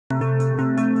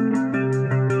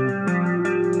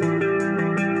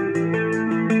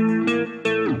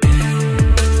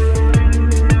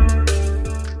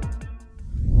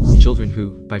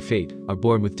by fate, are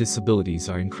born with disabilities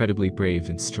are incredibly brave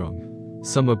and strong.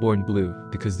 Some are born blue,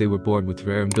 because they were born with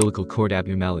rare umbilical cord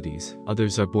abnormalities,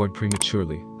 others are born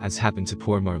prematurely, as happened to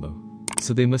poor Marlowe.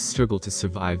 So they must struggle to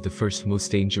survive the first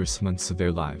most dangerous months of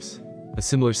their lives. A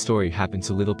similar story happened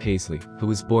to little Paisley, who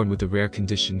was born with a rare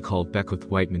condition called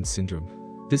Beckwith-Whiteman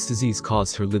syndrome. This disease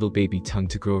caused her little baby tongue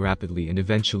to grow rapidly and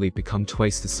eventually become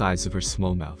twice the size of her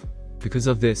small mouth. Because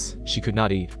of this, she could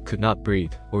not eat, could not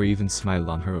breathe, or even smile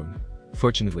on her own.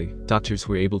 Fortunately, doctors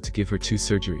were able to give her 2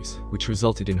 surgeries, which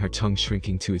resulted in her tongue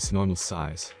shrinking to its normal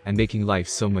size, and making life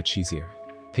so much easier.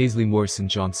 Paisley Morrison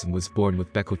Johnson was born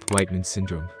with Beckwith-Whiteman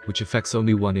syndrome, which affects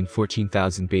only 1 in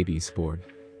 14,000 babies born.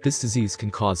 This disease can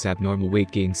cause abnormal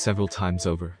weight gain several times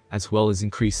over, as well as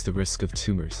increase the risk of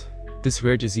tumors. This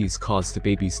rare disease caused the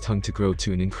baby's tongue to grow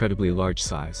to an incredibly large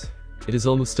size. It is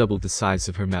almost double the size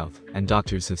of her mouth, and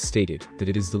doctors have stated that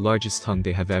it is the largest tongue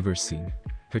they have ever seen.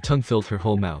 Her tongue filled her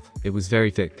whole mouth, it was very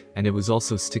thick, and it was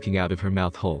also sticking out of her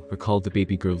mouth hole, recalled the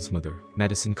baby girl's mother,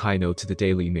 Madison Kino, to the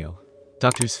Daily Mail.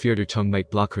 Doctors feared her tongue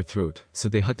might block her throat, so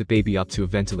they hooked the baby up to a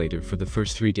ventilator for the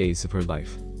first 3 days of her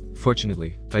life.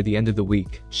 Fortunately, by the end of the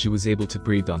week, she was able to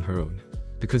breathe on her own.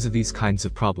 Because of these kinds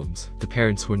of problems, the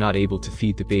parents were not able to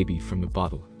feed the baby from a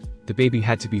bottle. The baby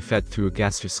had to be fed through a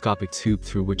gastroscopic tube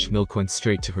through which milk went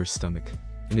straight to her stomach.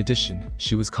 In addition,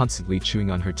 she was constantly chewing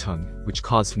on her tongue, which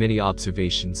caused many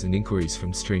observations and inquiries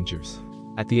from strangers.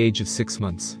 At the age of 6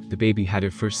 months, the baby had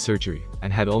her first surgery,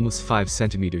 and had almost 5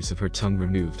 centimeters of her tongue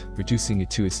removed, reducing it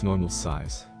to its normal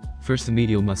size. First the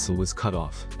medial muscle was cut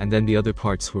off, and then the other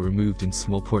parts were removed in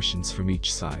small portions from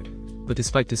each side. But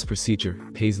despite this procedure,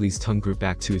 Paisley's tongue grew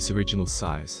back to its original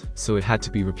size, so it had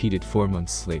to be repeated 4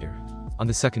 months later. On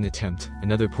the second attempt,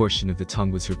 another portion of the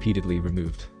tongue was repeatedly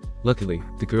removed. Luckily,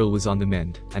 the girl was on the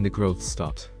mend, and the growth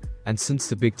stopped. And since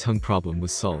the big tongue problem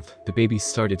was solved, the baby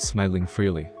started smiling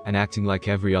freely, and acting like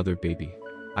every other baby.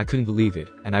 I couldn't believe it,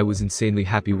 and I was insanely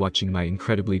happy watching my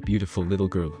incredibly beautiful little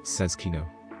girl, says Kino.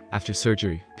 After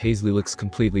surgery, Paisley looks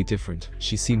completely different,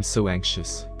 she seems so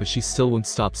anxious, but she still won't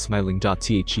stop smiling.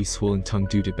 The swollen tongue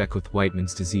due to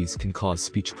Beckwith-Whiteman's disease can cause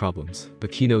speech problems,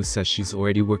 but Kino says she's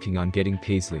already working on getting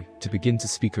Paisley to begin to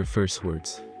speak her first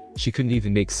words. She couldn't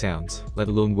even make sounds, let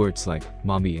alone words like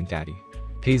mommy and daddy.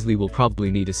 Paisley will probably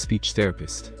need a speech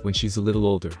therapist when she's a little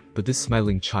older, but this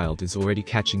smiling child is already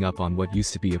catching up on what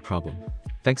used to be a problem.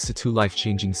 Thanks to 2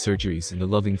 life-changing surgeries and a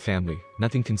loving family,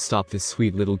 nothing can stop this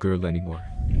sweet little girl anymore.